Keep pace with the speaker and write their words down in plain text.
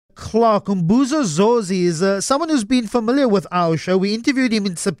Clark, Umbuzo Zozi is someone who's been familiar with our show. We interviewed him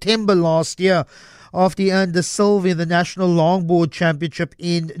in September last year after he earned a silver in the National Longboard Championship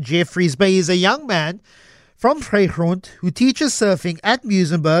in Jeffreys Bay. He's a young man from Vrygrond who teaches surfing at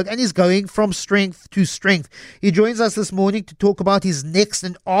Muizenberg and is going from strength to strength. He joins us this morning to talk about his next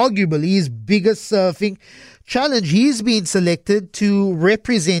and arguably his biggest surfing challenge. He's been selected to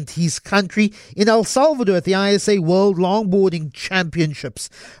represent his country in El Salvador at the ISA World Longboarding Championships.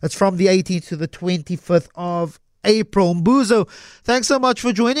 It's from the 18th to the 25th of April. Mbuzo, thanks so much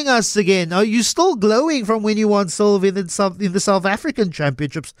for joining us again. Are you still glowing from when you won silver in the South African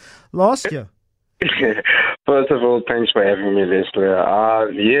Championships last year? First of all, thanks for having me, Leslie.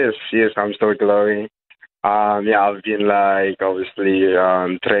 Yes, I'm still glowing. I've been obviously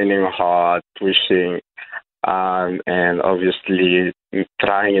training hard, pushing, and obviously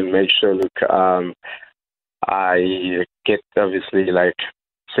trying and make sure. I get obviously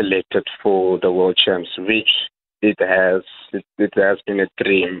selected for the World Champs, which it has been a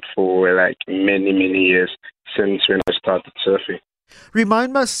dream for many years since when I started surfing.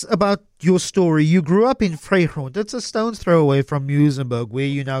 Remind us about your story. You grew up in Vrygrond. It's a stone's throw away from Muizenberg, where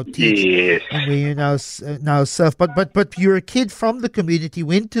you now teach yes. and where you now surf. But you're a kid from the community,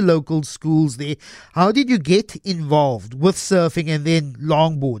 went to local schools there. How did you get involved with surfing and then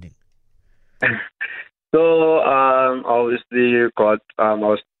longboarding? So obviously,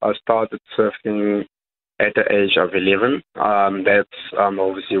 I started surfing at the age of 11. That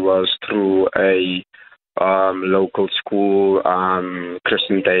obviously was through a local school,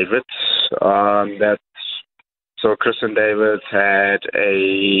 Christian David's. So Christian David's had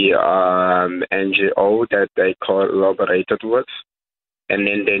a NGO that they collaborated with, and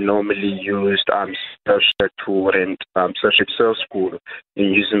then they normally used Surfshark to rent Surfshark Surf School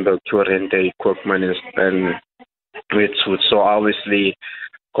in Muizenberg to rent the equipment and wetsuits. So obviously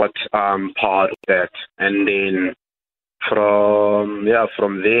got part of that, and then from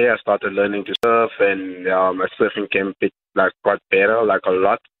there I started learning to surf, and my surfing game got better a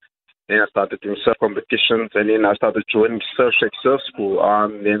lot. Then I started doing surf competitions, and then I started joining Surfshark Surf School.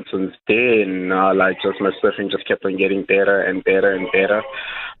 Then since then, just my surfing just kept on getting better and better and better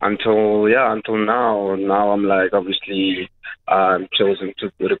until now. Now I'm obviously chosen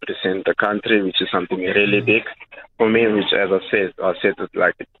to represent the country, which is something really big for me. Which, as I said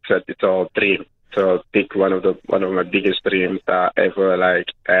it's our dream. So one of my biggest dreams that I ever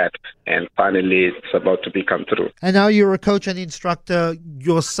had, and finally it's about to become true. And now you're a coach and instructor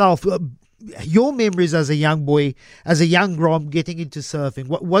yourself. Your memories as a young boy, as a young Grom getting into surfing,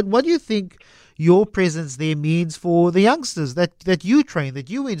 what do you think your presence there means for the youngsters that you train, that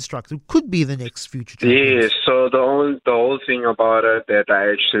you instruct, who could be the next future champions? Yes, so the whole thing about it that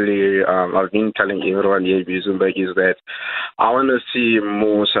I actually I've been telling everyone here in Muizenberg is that I want to see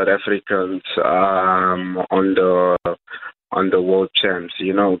more South Africans on the world champs,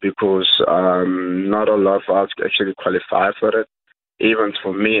 because not a lot of us actually qualify for it. Even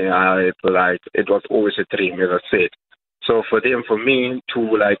for me, it was always a dream, as I said. So for me to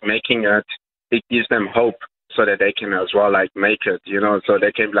making it gives them hope so that they can as well make it, so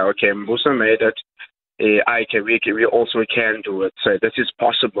they can be okay, Mbuso made it. We also can do it. So this is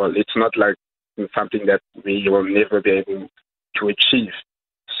possible. It's not something that we will never be able to achieve.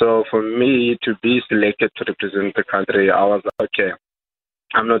 So for me to be selected to represent the country, I was okay,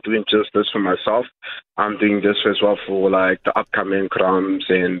 I'm not doing just this for myself. I'm doing this as well for the upcoming Croms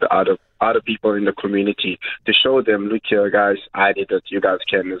and other people in the community to show them, look here, guys, I did it. You guys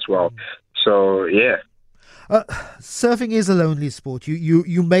can as well. So yeah. Surfing is a lonely sport.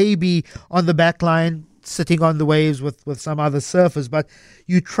 You may be on the back line sitting on the waves with some other surfers, but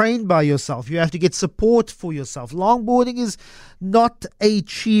you train by yourself. You have to get support for yourself. Longboarding is not a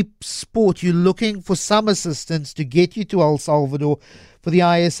cheap sport. You're looking for some assistance to get you to El Salvador for the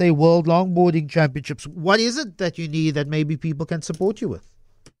ISA World Longboarding Championships. What is it that you need that maybe people can support you with?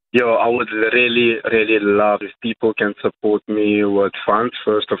 I would really, really love if people can support me with funds,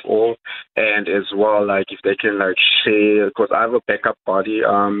 first of all, and as well, if they can, share, because I have a backup party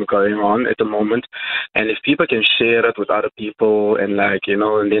going on at the moment, and if people can share it with other people, and, and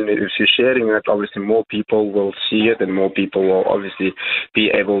then if you're sharing it, obviously more people will see it, and more people will obviously be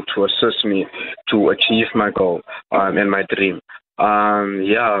able to assist me to achieve my goal and my dream.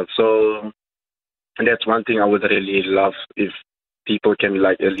 So that's one thing I would really love if people can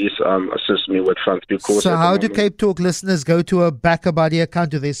at least assist me with funds. Because so how do Cape Talk listeners go to a Backer Buddy account?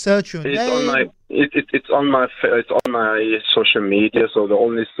 Do they search your name? It's on my social media. So the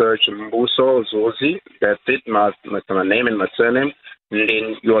only search Mbuso Zozi. That's it. My name and my surname. And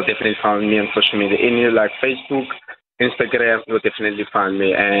then you will definitely find me on social media. Any Facebook, Instagram, you'll definitely find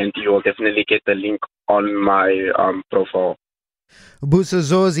me, and you'll definitely get the link on my profile. Busa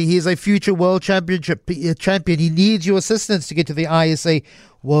Zozi, he is a future world championship champion. He needs your assistance to get to the ISA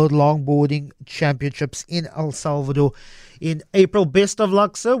World Longboarding Championships in El Salvador in April. Best of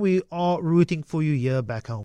luck, sir. We are rooting for you here back home.